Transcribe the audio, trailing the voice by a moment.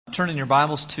Turn in your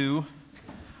Bibles to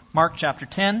Mark chapter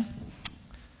 10,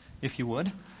 if you would.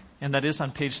 And that is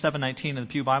on page 719 of the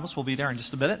Pew Bibles. We'll be there in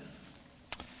just a bit.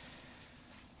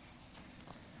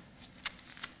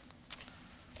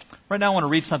 Right now I want to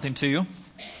read something to you.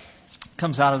 It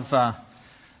comes out of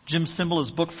Jim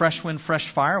Cymbala's book, Fresh Wind, Fresh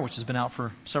Fire, which has been out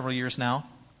for several years now.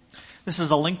 This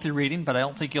is a lengthy reading, but I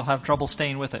don't think you'll have trouble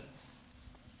staying with it.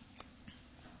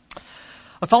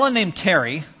 A fellow named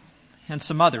Terry and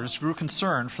some others grew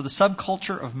concerned for the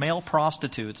subculture of male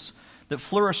prostitutes that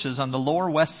flourishes on the lower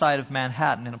west side of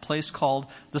Manhattan in a place called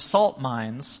the Salt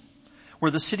Mines,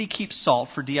 where the city keeps salt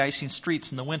for de-icing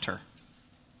streets in the winter.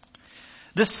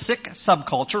 This sick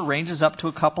subculture ranges up to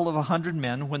a couple of 100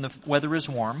 men when the weather is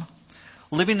warm,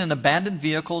 living in abandoned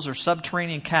vehicles or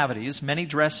subterranean cavities. Many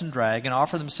dress in drag and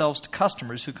offer themselves to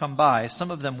customers who come by,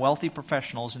 some of them wealthy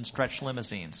professionals in stretch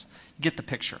limousines. Get the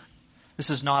picture. This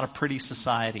is not a pretty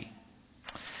society.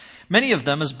 Many of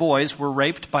them, as boys, were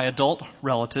raped by adult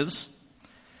relatives.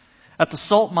 At the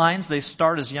salt mines, they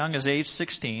start as young as age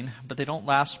 16, but they don't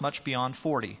last much beyond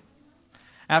 40.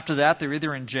 After that, they're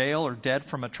either in jail or dead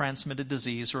from a transmitted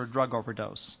disease or a drug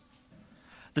overdose.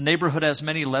 The neighborhood has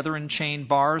many leather and chain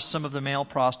bars. Some of the male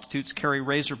prostitutes carry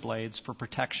razor blades for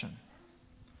protection.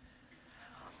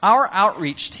 Our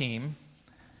outreach team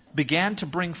began to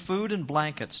bring food and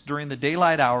blankets during the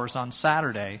daylight hours on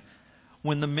Saturday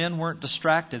when the men weren't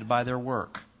distracted by their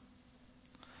work.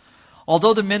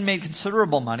 Although the men made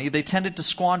considerable money, they tended to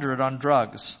squander it on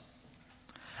drugs.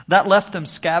 That left them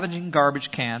scavenging garbage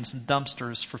cans and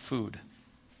dumpsters for food.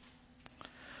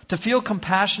 To feel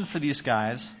compassion for these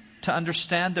guys, to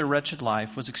understand their wretched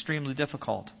life, was extremely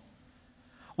difficult.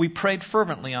 We prayed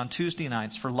fervently on Tuesday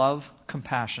nights for love,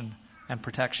 compassion, and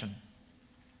protection.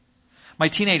 My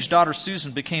teenage daughter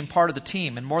Susan became part of the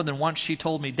team, and more than once she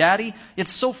told me, "Daddy, it's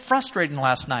so frustrating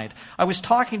last night. I was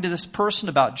talking to this person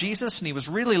about Jesus, and he was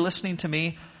really listening to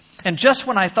me. And just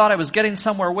when I thought I was getting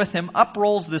somewhere with him, up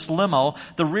rolls this limo.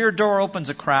 The rear door opens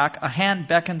a crack. A hand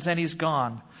beckons, and he's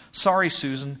gone. Sorry,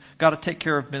 Susan. Got to take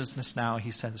care of business now,"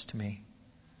 he says to me.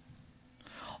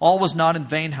 All was not in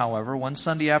vain, however. One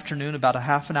Sunday afternoon, about a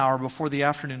half an hour before the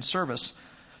afternoon service,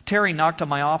 Terry knocked on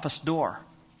my office door.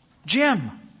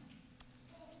 "Jim,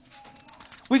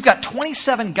 we've got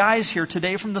 27 guys here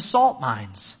today from the salt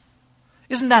mines.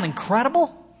 Isn't that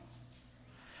incredible?"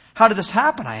 "How did this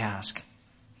happen?" I ask.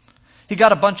 We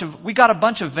got a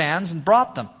bunch of vans and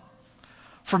brought them.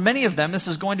 For many of them, this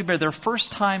is going to be their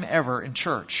first time ever in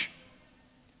church.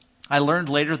 I learned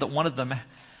later that one of them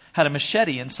had a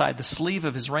machete inside the sleeve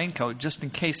of his raincoat just in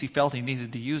case he felt he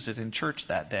needed to use it in church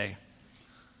that day.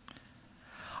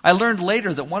 I learned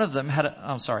later that one of them had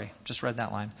just read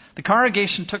that line. The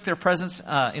congregation took their presence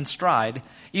in stride,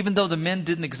 even though the men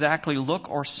didn't exactly look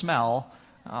or smell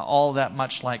all that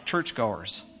much like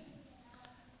churchgoers.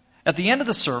 At the end of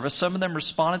the service, some of them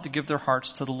responded to give their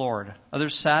hearts to the Lord.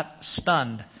 Others sat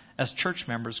stunned as church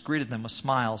members greeted them with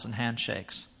smiles and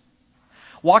handshakes.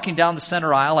 Walking down the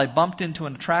center aisle, I bumped into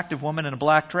an attractive woman in a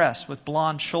black dress with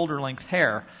blonde shoulder-length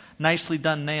hair, nicely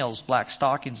done nails, black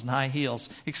stockings, and high heels.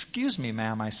 "Excuse me,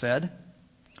 ma'am," I said.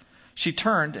 She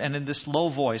turned and in this low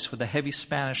voice with a heavy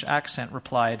Spanish accent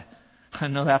replied,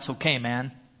 "No, that's okay,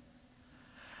 man."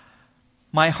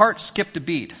 My heart skipped a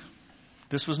beat.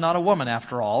 This was not a woman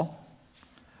after all,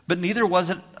 but neither was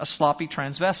it a sloppy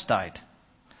transvestite.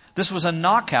 This was a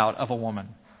knockout of a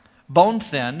woman. Bone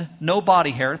thin, no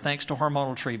body hair thanks to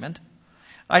hormonal treatment.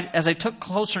 As I took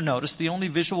closer notice, the only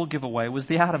visual giveaway was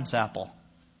the Adam's apple.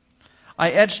 I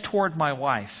edged toward my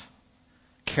wife.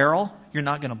 "Carol, you're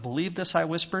not going to believe this," I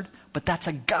whispered, "but that's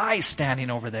a guy standing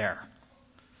over there."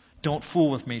 "Don't fool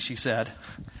with me," she said.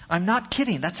 "I'm not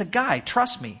kidding. That's a guy.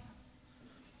 Trust me."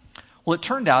 Well, it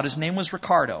turned out his name was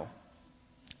Ricardo,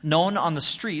 known on the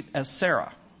street as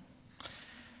Sarah.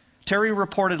 Terry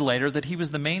reported later that he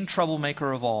was the main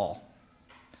troublemaker of all.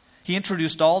 He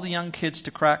introduced all the young kids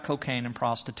to crack cocaine and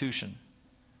prostitution.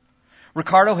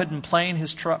 Ricardo had been plying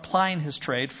his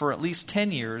trade for at least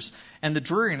 10 years, and the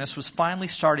dreariness was finally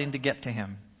starting to get to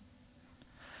him.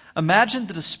 Imagine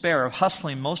the despair of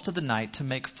hustling most of the night to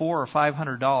make $400 or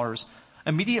 $500,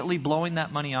 immediately blowing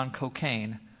that money on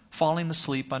cocaine, falling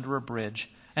asleep under a bridge,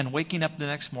 and waking up the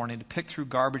next morning to pick through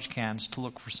garbage cans to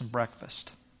look for some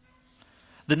breakfast.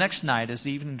 The next night, as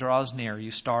evening draws near,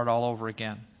 you start all over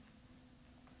again.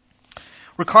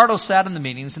 Ricardo sat in the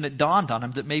meetings, and it dawned on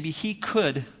him that maybe he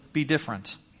could be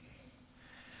different.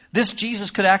 This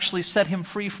Jesus could actually set him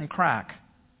free from crack.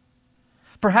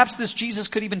 Perhaps this Jesus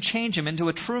could even change him into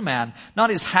a true man, not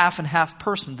his half and half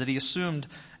person that he assumed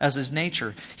as his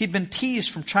nature. He'd been teased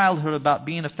from childhood about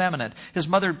being effeminate. His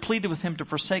mother had pleaded with him to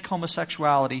forsake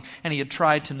homosexuality, and he had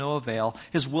tried to no avail.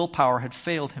 His willpower had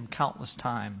failed him countless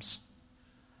times.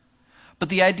 But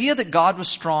the idea that God was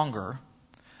stronger,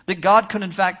 that God could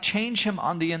in fact change him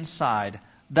on the inside,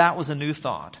 that was a new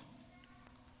thought.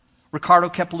 Ricardo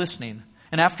kept listening,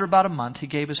 and after about a month, he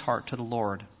gave his heart to the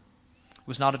Lord. It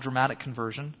was not a dramatic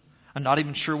conversion. I'm not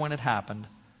even sure when it happened,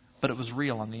 but it was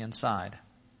real on the inside.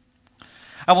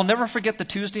 I will never forget the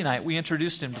Tuesday night we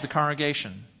introduced him to the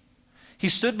congregation. He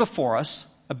stood before us,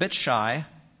 a bit shy,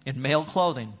 in male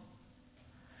clothing.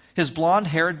 His blonde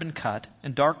hair had been cut,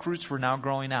 and dark roots were now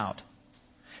growing out.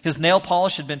 His nail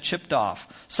polish had been chipped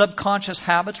off. Subconscious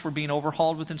habits were being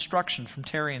overhauled with instruction from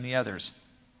Terry and the others.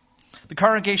 The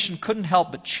congregation couldn't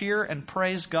help but cheer and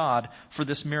praise God for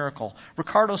this miracle.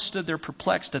 Ricardo stood there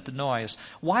perplexed at the noise.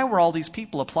 Why were all these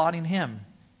people applauding him?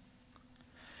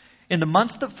 In the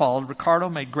months that followed, Ricardo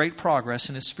made great progress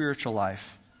in his spiritual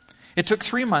life. It took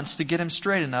 3 months to get him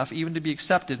straight enough even to be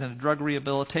accepted in a drug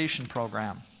rehabilitation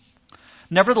program.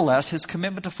 Nevertheless, his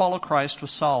commitment to follow Christ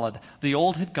was solid. The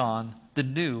old had gone. The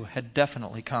new had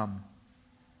definitely come.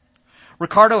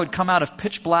 Ricardo had come out of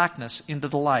pitch blackness into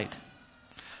the light.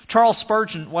 Charles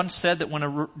Spurgeon once said that when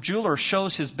a jeweler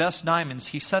shows his best diamonds,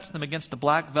 he sets them against a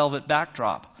black velvet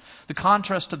backdrop. The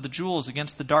contrast of the jewels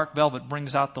against the dark velvet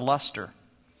brings out the luster.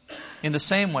 In the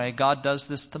same way, God does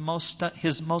this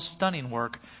his most stunning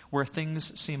work where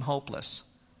things seem hopeless.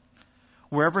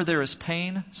 Wherever there is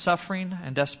pain, suffering,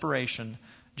 and desperation,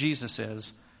 Jesus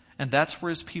is, and that's where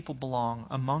his people belong,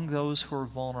 among those who are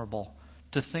vulnerable,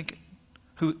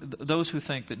 those who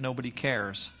think that nobody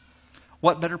cares.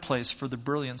 What better place for the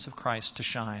brilliance of Christ to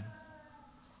shine?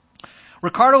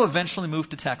 Ricardo eventually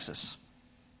moved to Texas.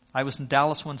 I was in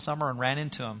Dallas one summer and ran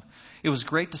into him. It was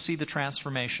great to see the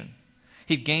transformation.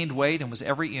 He'd gained weight and was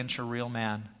every inch a real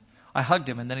man. I hugged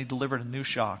him, and then he delivered a new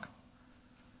shock.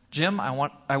 Jim,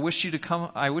 I wish you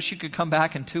could come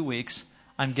back in 2 weeks.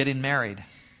 I'm getting married.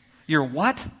 You're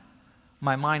what?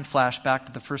 My mind flashed back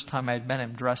to the first time I had met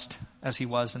him dressed as he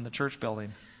was in the church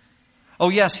building. Oh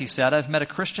yes, he said, I've met a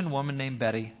Christian woman named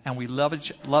Betty, and we love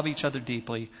each other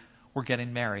deeply. We're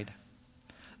getting married.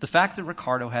 The fact that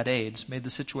Ricardo had AIDS made the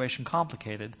situation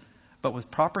complicated, but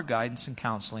with proper guidance and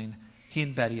counseling, he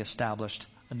and Betty established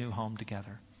a new home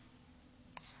together.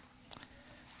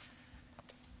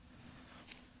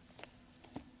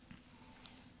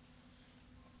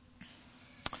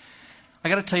 I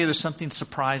got to tell you, there's something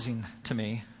surprising to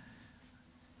me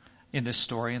in this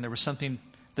story, and there was something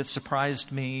that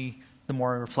surprised me the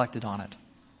more I reflected on it.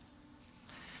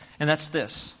 And that's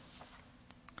this.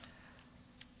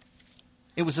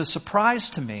 It was a surprise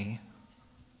to me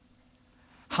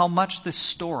how much this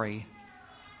story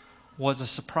was a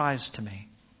surprise to me.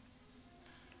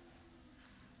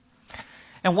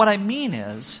 And what I mean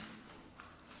is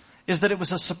that it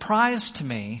was a surprise to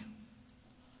me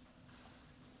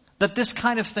that this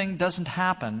kind of thing doesn't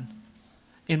happen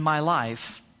in my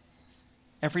life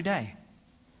every day.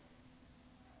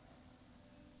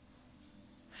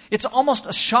 It's almost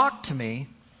a shock to me,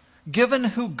 given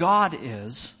who God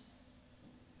is,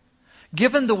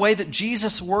 given the way that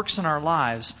Jesus works in our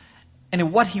lives,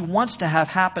 and what He wants to have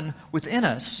happen within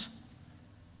us.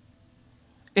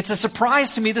 It's a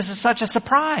surprise to me. This is such a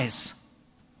surprise.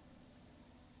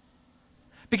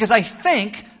 Because I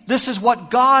think this is what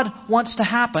God wants to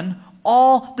happen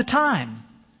all the time.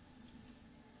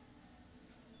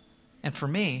 And for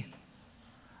me,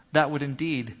 that would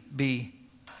indeed be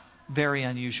very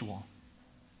unusual.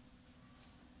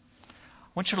 I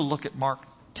want you to look at Mark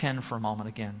 10 for a moment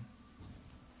again.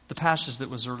 The passage that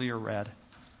was earlier read.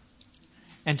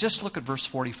 And just look at verse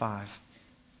 45.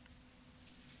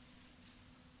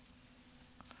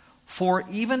 For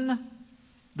even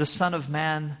the Son of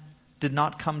Man did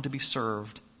not come to be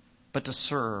served, but to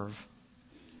serve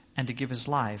and to give His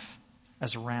life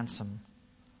as a ransom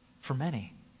for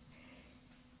many.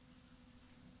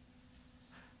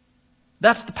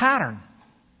 That's the pattern.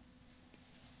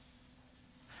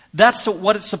 That's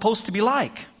what it's supposed to be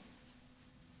like.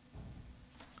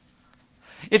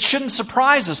 It shouldn't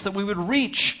surprise us that we would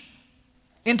reach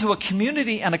into a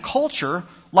community and a culture,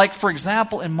 like, for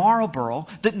example, in Marlborough,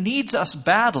 that needs us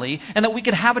badly, and that we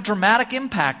could have a dramatic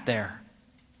impact there.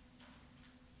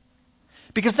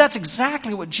 Because that's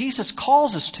exactly what Jesus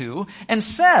calls us to, and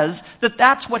says that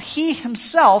that's what He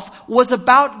Himself was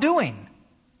about doing.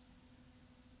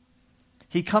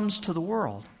 He comes to the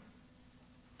world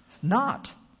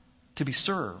not to be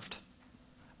served,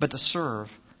 but to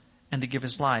serve and to give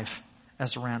His life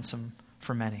as a ransom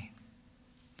for many.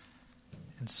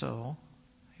 And so,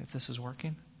 if this is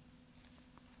working.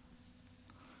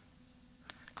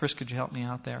 Chris, could you help me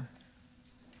out there?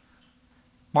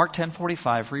 Mark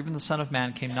 10:45, for even the Son of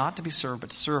Man came not to be served, but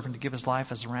to serve and to give his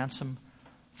life as a ransom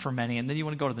for many. And then you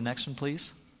want to go to the next one,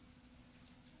 please?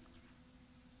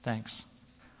 Thanks.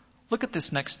 Look at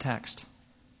this next text.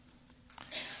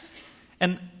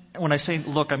 And when I say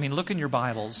look, I mean look in your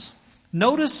Bibles.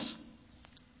 Notice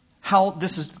how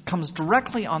this comes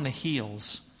directly on the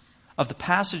heels of the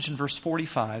passage in verse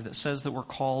 45 that says that we're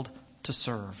called to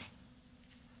serve.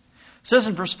 It says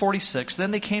in verse 46,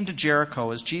 then they came to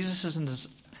Jericho as Jesus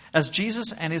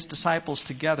and his disciples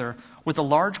together with a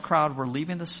large crowd were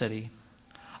leaving the city.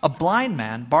 A blind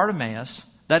man, Bartimaeus,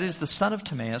 that is the son of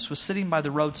Timaeus, was sitting by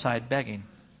the roadside begging.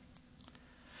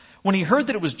 When he heard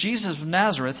that it was Jesus of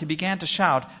Nazareth, he began to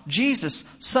shout, Jesus,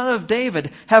 Son of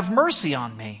David, have mercy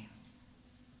on me.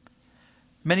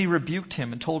 Many rebuked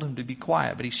him and told him to be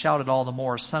quiet, but he shouted all the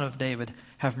more, Son of David,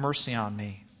 have mercy on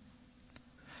me.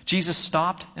 Jesus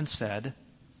stopped and said,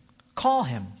 call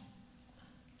him.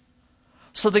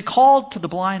 So they called to the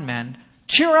blind man,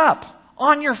 cheer up,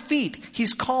 on your feet,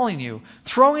 he's calling you.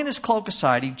 Throwing his cloak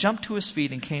aside, he jumped to his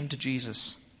feet and came to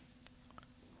Jesus.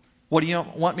 What do you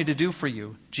want me to do for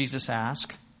you? Jesus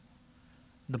asked.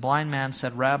 The blind man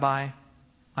said, Rabbi,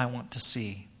 I want to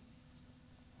see.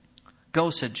 Go,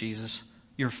 said Jesus,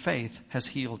 your faith has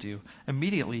healed you.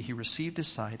 Immediately he received his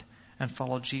sight and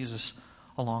followed Jesus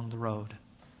along the road.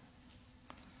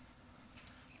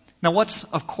 Now what's,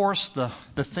 of course, the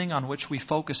thing on which we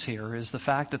focus here is the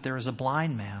fact that there is a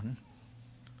blind man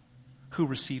who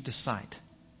received his sight.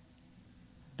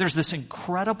 There's this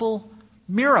incredible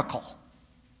miracle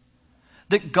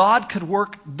that God could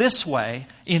work this way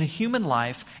in human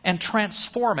life and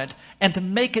transform it and to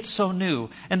make it so new.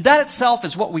 And that itself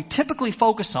is what we typically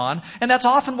focus on, and that's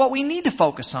often what we need to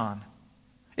focus on.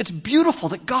 It's beautiful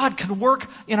that God can work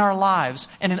in our lives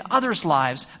and in others'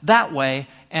 lives that way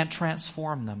and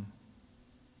transform them.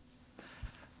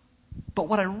 But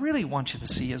what I really want you to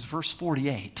see is verse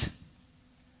 48.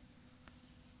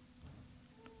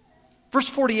 Verse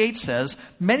 48 says,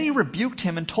 many rebuked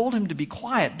him and told him to be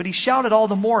quiet, but he shouted all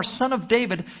the more, Son of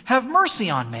David, have mercy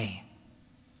on me.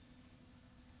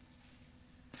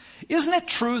 Isn't it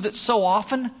true that so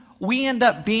often we end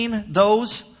up being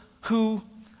those who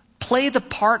play the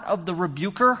part of the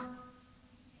rebuker?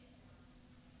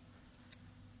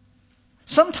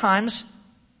 Sometimes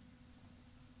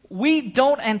we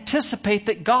don't anticipate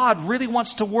that God really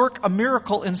wants to work a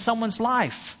miracle in someone's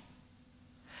life.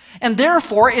 And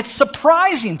therefore, it's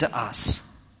surprising to us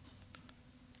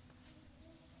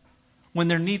when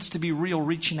there needs to be real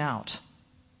reaching out.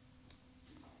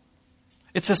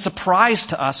 It's a surprise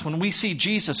to us when we see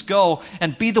Jesus go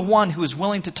and be the one who is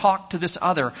willing to talk to this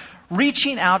other,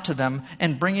 reaching out to them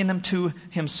and bringing them to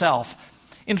himself.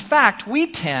 In fact, we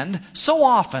tend so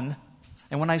often,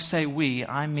 and when I say we,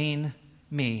 I mean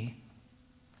me,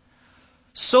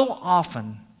 so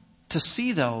often to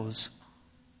see those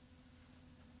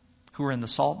who are in the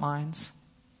salt mines.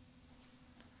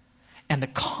 And the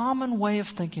common way of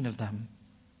thinking of them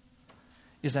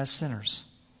is as sinners,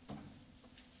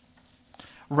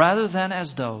 rather than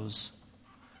as those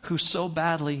who so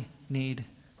badly need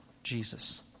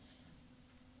Jesus.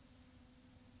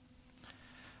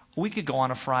 A week ago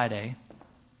on a Friday,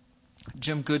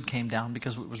 Jim Good came down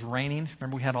because it was raining.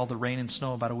 Remember we had all the rain and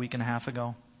snow about a week and a half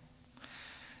ago?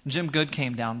 Jim Good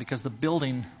came down because the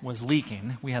building was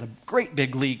leaking. We had a great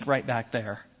big leak right back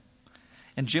there.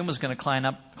 And Jim was going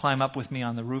to climb up with me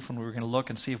on the roof, and we were going to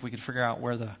look and see if we could figure out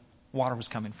where the water was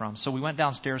coming from. So we went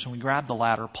downstairs and we grabbed the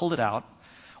ladder, pulled it out,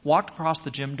 walked across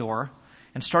the gym door,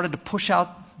 and started to push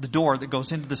out the door that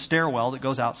goes into the stairwell that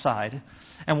goes outside.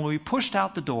 And when we pushed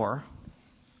out the door,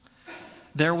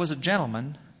 there was a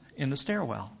gentleman in the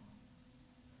stairwell.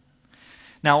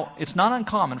 Now, it's not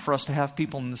uncommon for us to have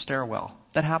people in the stairwell.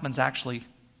 That happens actually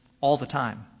all the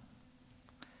time.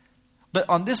 But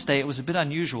on this day, it was a bit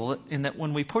unusual in that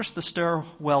when we pushed the stairwell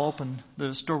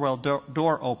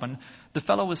door open, the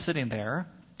fellow was sitting there,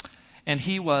 and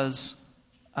he was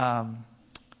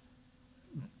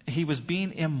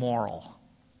being immoral.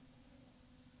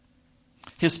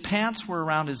 His pants were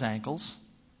around his ankles.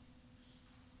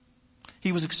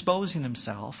 He was exposing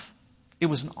himself. It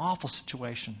was an awful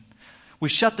situation. We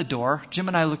shut the door. Jim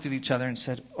and I looked at each other and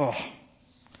said, oh,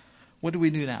 what do we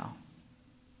do now?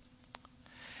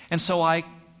 And so I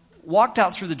walked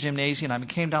out through the gymnasium. I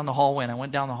came down the hallway, and I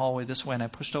went down the hallway this way, and I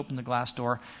pushed open the glass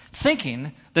door,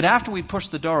 thinking that after we'd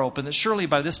pushed the door open, that surely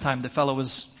by this time the fellow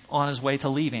was on his way to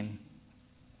leaving.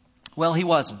 Well, he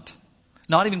wasn't.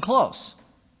 Not even close.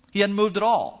 He hadn't moved at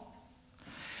all.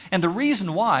 And the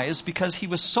reason why is because he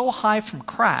was so high from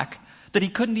crack that he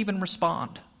couldn't even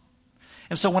respond.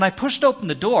 And so when I pushed open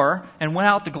the door and went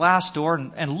out the glass door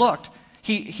and looked,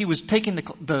 he was taking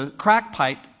the crack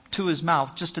pipe to his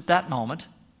mouth just at that moment,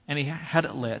 and he had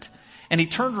it lit. And he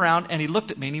turned around and he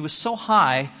looked at me, and he was so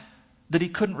high that he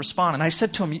couldn't respond. And I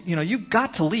said to him, you've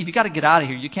got to leave. You've got to get out of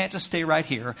here. You can't just stay right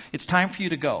here. It's time for you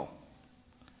to go.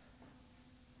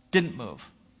 Didn't move.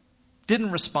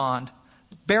 Didn't respond.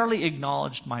 Barely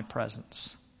acknowledged my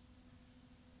presence.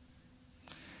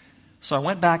 So I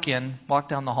went back in, walked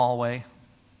down the hallway.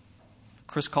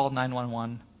 Chris called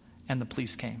 911, and the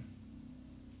police came.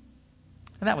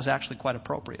 And that was actually quite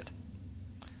appropriate.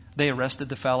 They arrested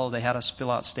the fellow. They had us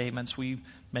fill out statements. We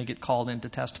may get called in to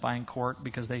testify in court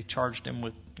because they charged him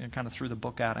with, kind of threw the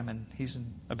book at him, and he's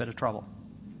in a bit of trouble.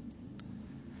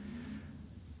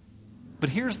 But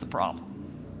here's the problem.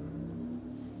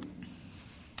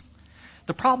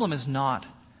 The problem is not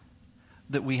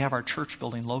that we have our church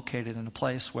building located in a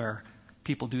place where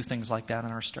people do things like that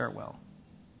in our stairwell.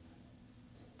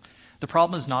 The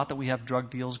problem is not that we have drug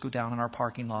deals go down in our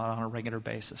parking lot on a regular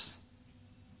basis.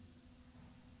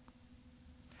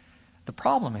 The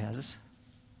problem is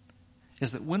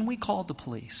that when we called the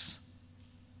police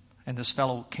and this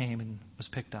fellow came and was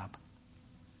picked up,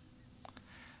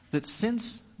 that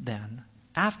since then,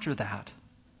 after that,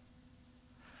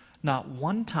 not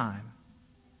one time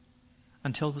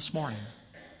until this morning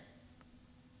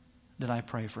did I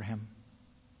pray for him.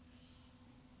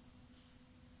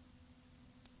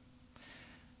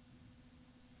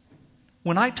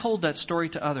 When I told that story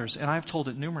to others, and I've told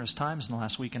it numerous times in the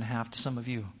last week and a half to some of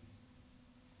you,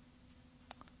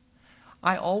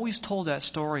 I always told that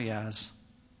story as,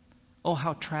 oh,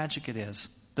 how tragic it is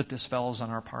that this fellow's on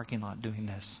our parking lot doing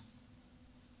this.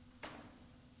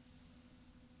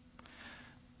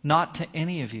 Not to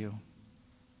any of you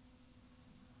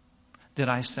did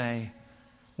I say,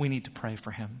 we need to pray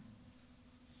for him.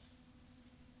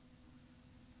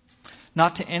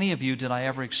 Not to any of you did I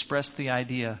ever express the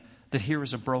idea that here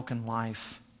is a broken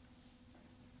life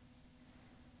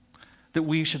that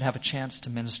we should have a chance to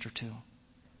minister to.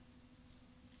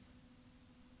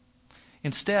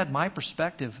 Instead, my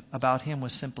perspective about him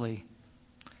was simply,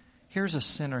 here's a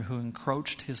sinner who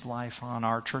encroached his life on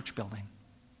our church building.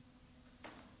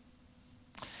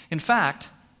 In fact,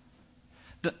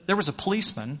 there was a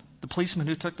policeman, the policeman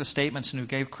who took the statements and who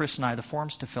gave Chris and I the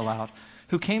forms to fill out,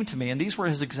 who came to me, and these were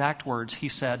his exact words.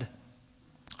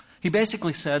 He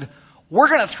basically said, we're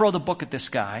going to throw the book at this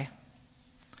guy.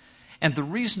 And the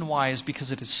reason why is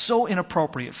because it is so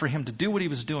inappropriate for him to do what he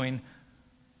was doing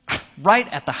right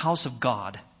at the house of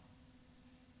God.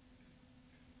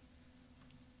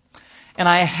 And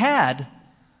I had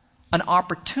an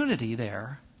opportunity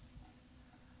there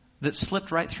that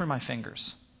slipped right through my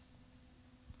fingers.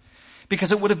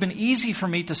 Because it would have been easy for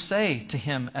me to say to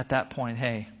him at that point,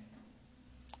 hey,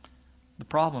 the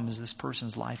problem is this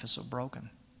person's life is so broken.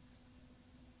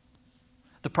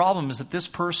 The problem is that this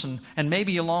person, and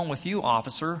maybe along with you,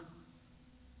 officer,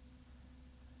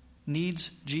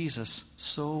 needs Jesus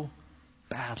so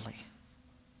badly.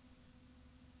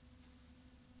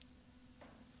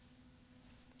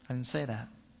 I didn't say that.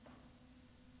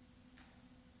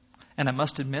 And I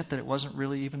must admit that it wasn't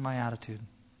really even my attitude.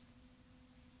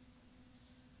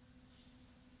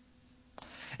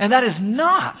 And that is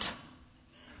not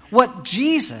what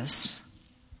Jesus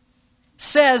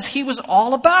says he was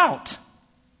all about.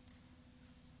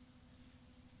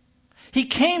 He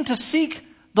came to seek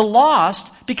the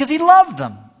lost because he loved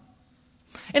them.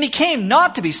 And he came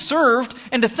not to be served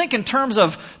and to think in terms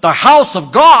of the house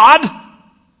of God,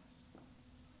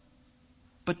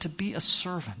 but to be a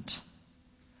servant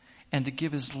and to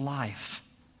give his life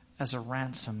as a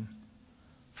ransom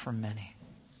for many.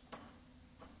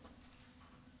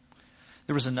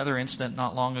 There was another incident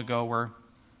not long ago where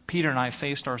Peter and I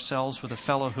faced ourselves with a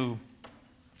fellow who,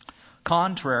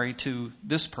 contrary to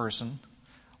this person,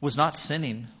 was not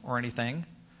sinning or anything.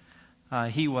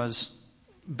 He was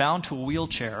bound to a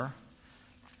wheelchair.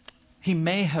 He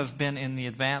may have been in the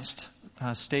advanced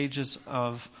stages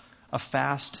of a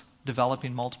fast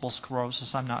developing multiple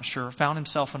sclerosis, I'm not sure. Found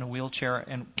himself in a wheelchair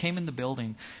and came in the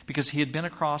building because he had been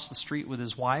across the street with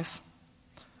his wife,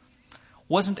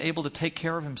 wasn't able to take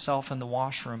care of himself in the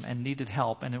washroom and needed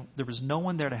help, and there was no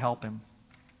one there to help him.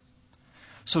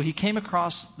 So he came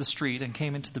across the street and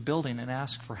came into the building and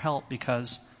asked for help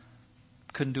because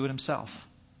he couldn't do it himself.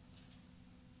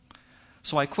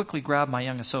 So I quickly grabbed my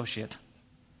young associate,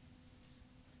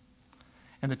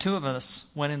 and the two of us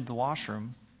went into the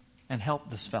washroom and helped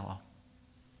this fellow.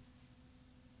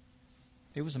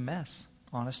 It was a mess,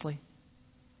 honestly.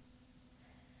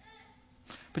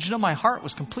 But you know, my heart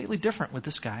was completely different with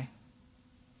this guy.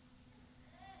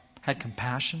 Had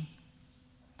compassion,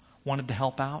 wanted to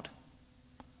help out,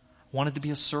 wanted to be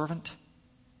a servant.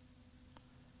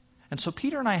 And so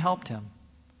Peter and I helped him.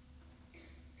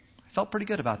 I felt pretty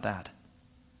good about that.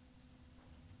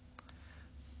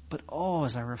 But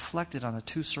as I reflected on the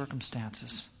two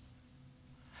circumstances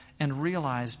and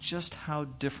realized just how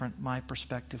different my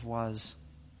perspective was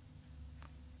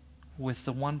with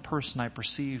the one person I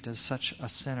perceived as such a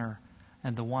sinner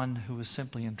and the one who was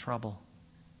simply in trouble,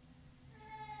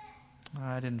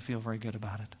 I didn't feel very good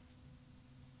about it.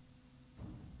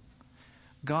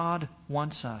 God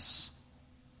wants us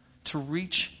to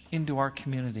reach into our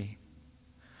community,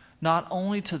 not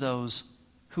only to those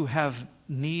who have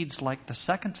needs like the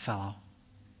second fellow,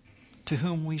 to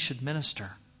whom we should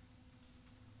minister,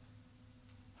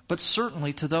 but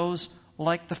certainly to those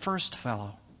like the first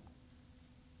fellow,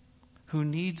 who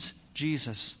needs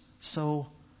Jesus so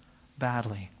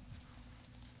badly.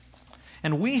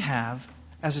 And we have,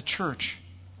 as a church,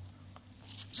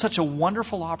 such a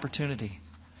wonderful opportunity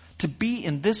to be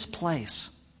in this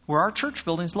place where our church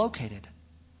building is located,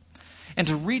 and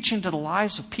to reach into the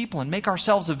lives of people and make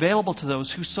ourselves available to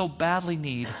those who so badly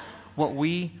need what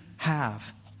we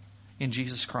have in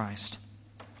Jesus Christ.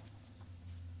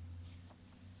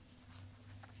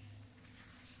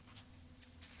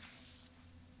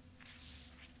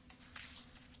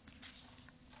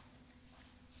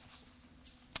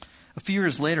 A few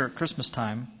years later at Christmas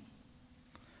time,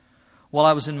 while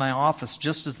I was in my office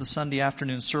just as the Sunday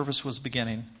afternoon service was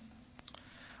beginning,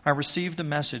 I received a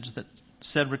message that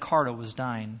said Ricardo was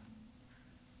dying.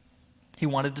 He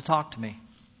wanted to talk to me.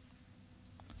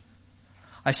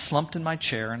 I slumped in my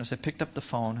chair, and as I picked up the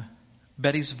phone,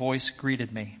 Betty's voice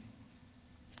greeted me.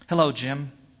 "Hello,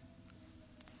 Jim.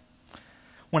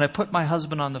 When I put my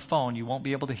husband on the phone, you won't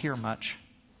be able to hear much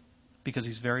because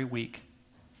he's very weak.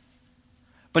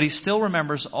 But he still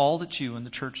remembers all that you and the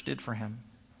church did for him."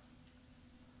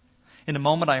 In a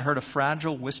moment, I heard a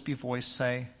fragile, wispy voice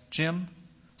say, "Jim,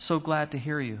 so glad to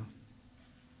hear you."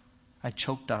 I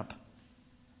choked up.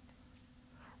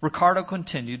 Ricardo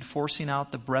continued, forcing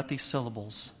out the breathy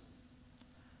syllables.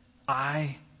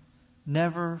 "I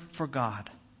never forgot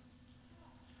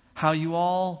how you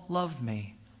all loved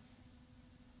me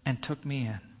and took me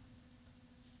in.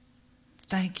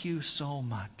 Thank you so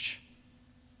much."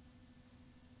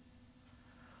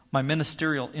 My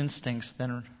ministerial instincts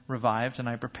then revived, and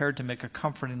I prepared to make a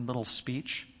comforting little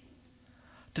speech,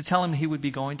 to tell him he would be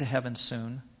going to heaven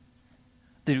soon,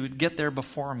 that he would get there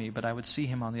before me, but I would see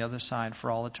him on the other side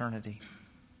for all eternity.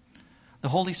 The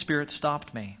Holy Spirit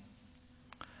stopped me.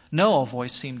 "No," a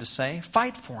voice seemed to say.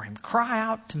 "Fight for him. Cry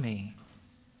out to me."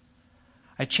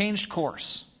 I changed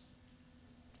course.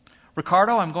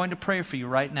 "Ricardo, I'm going to pray for you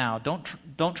right now.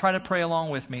 Don't try to pray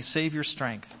along with me. Save your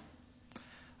strength."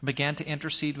 I began to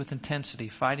intercede with intensity,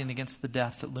 fighting against the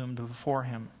death that loomed before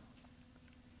him.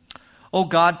 "Oh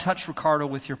God, touch Ricardo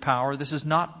with your power. This is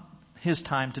not his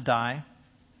time to die.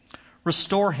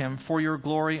 Restore him for your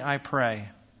glory, I pray."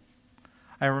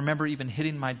 I remember even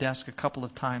hitting my desk a couple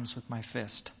of times with my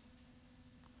fist.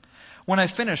 When I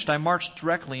finished, I marched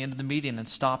directly into the meeting and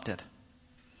stopped it.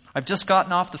 "I've just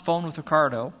gotten off the phone with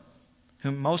Ricardo,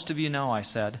 whom most of you know," I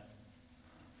said.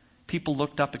 People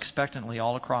looked up expectantly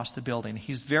all across the building.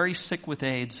 "He's very sick with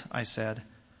AIDS," I said,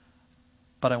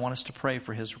 "but I want us to pray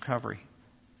for his recovery."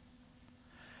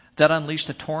 That unleashed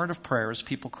a torrent of prayers.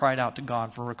 People cried out to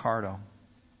God for Ricardo.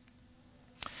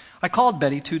 I called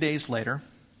Betty 2 days later.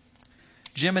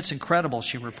 "Jim, it's incredible,"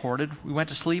 she reported. "We went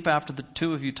to sleep after the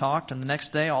two of you talked, and the next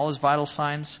day all his vital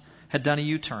signs had done a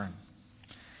U-turn.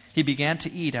 He began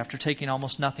to eat after taking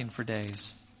almost nothing for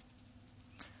days."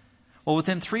 Well,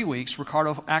 within 3 weeks,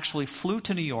 Ricardo actually flew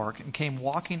to New York and came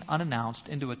walking unannounced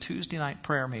into a Tuesday night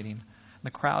prayer meeting, and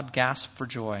the crowd gasped for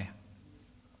joy.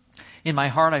 In my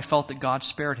heart, I felt that God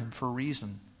spared him for a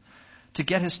reason, to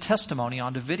get his testimony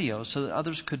onto video so that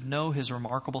others could know his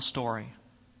remarkable story.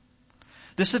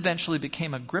 This eventually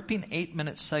became a gripping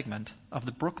 8-minute segment of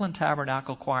the Brooklyn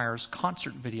Tabernacle Choir's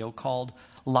concert video called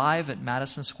 "Live at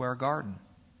Madison Square Garden."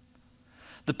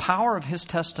 The power of his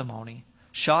testimony,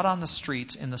 shot on the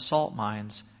streets in the salt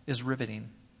mines, is riveting.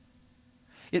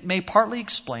 It may partly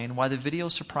explain why the video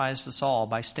surprised us all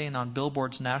by staying on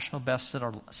Billboard's national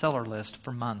bestseller list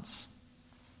for months.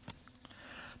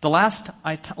 The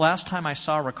last time I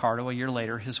saw Ricardo a year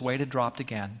later, his weight had dropped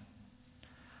again.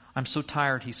 "I'm so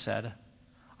tired," he said.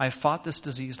 "I've fought this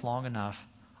disease long enough.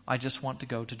 I just want to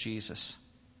go to Jesus.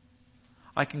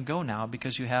 I can go now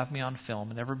because you have me on film,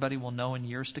 and everybody will know in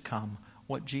years to come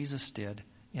what Jesus did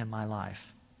in my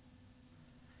life."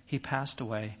 He passed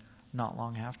away not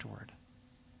long afterward.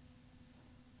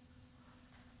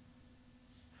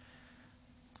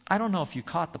 I don't know if you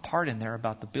caught the part in there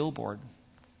about the Billboard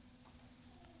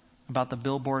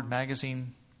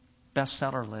magazine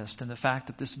bestseller list, and the fact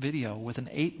that this video with an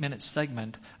 8-minute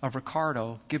segment of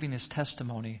Ricardo giving his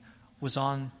testimony was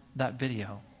on that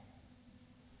video.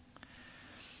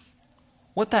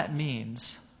 What that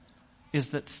means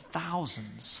is that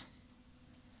thousands,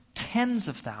 tens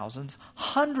of thousands,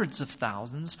 hundreds of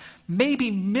thousands,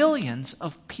 maybe millions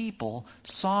of people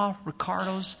saw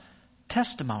Ricardo's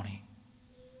testimony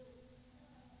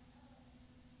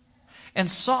and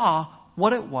saw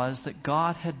what it was that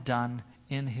God had done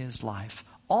in his life.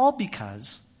 All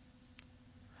because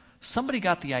somebody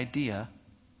got the idea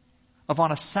of,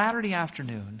 on a Saturday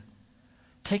afternoon,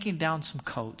 taking down some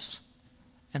coats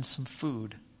and some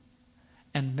food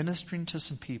and ministering to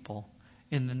some people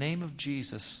in the name of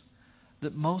Jesus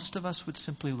that most of us would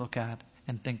simply look at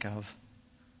and think of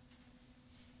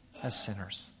as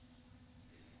sinners.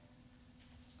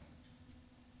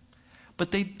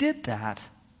 But they did that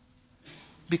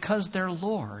because their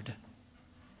Lord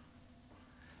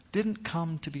didn't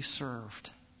come to be served,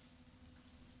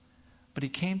 but he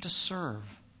came to serve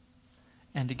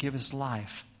and to give his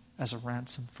life as a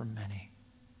ransom for many.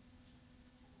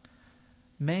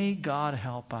 May God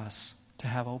help us to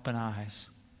have open eyes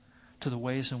to the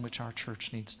ways in which our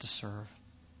church needs to serve.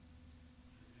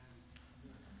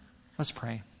 Let's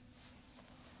pray.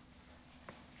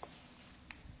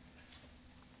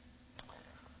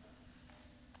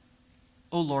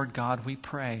 O Lord God, we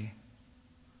pray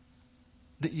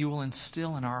that you will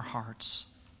instill in our hearts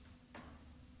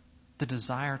the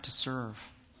desire to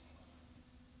serve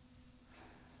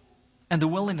and the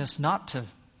willingness not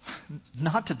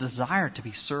to desire to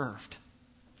be served,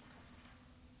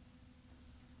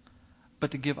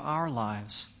 but to give our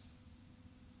lives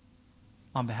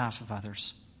on behalf of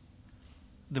others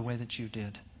the way that you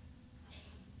did.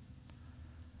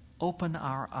 Open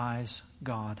our eyes,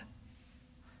 God.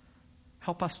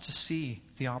 Help us to see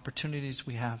the opportunities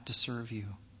we have to serve you.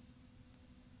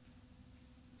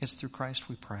 It's through Christ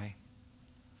we pray.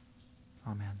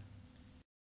 Amen.